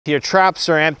Your traps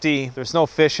are empty, there's no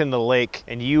fish in the lake,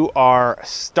 and you are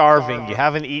starving. You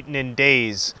haven't eaten in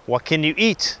days. What can you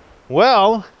eat?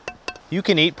 Well, you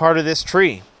can eat part of this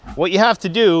tree. What you have to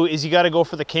do is you got to go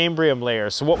for the cambrium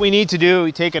layer. So what we need to do,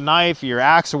 you take a knife, your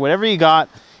axe, or whatever you got,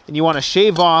 and you want to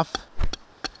shave off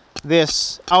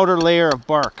this outer layer of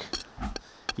bark.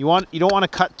 You don't want to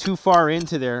cut too far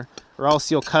into there, or else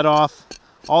you'll cut off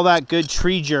all that good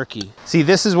tree jerky. See,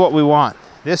 this is what we want.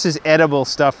 This is edible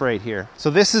stuff right here.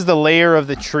 So this is the layer of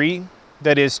the tree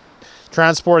that is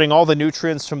transporting all the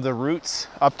nutrients from the roots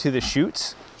up to the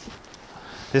shoots.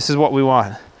 This is what we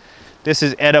want. This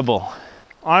is edible.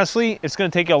 Honestly, it's gonna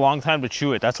take you a long time to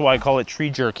chew it. That's why I call it tree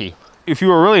jerky. If you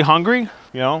were really hungry,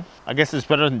 you know, I guess it's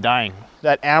better than dying.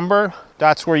 That amber,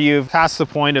 that's where you've passed the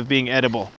point of being edible.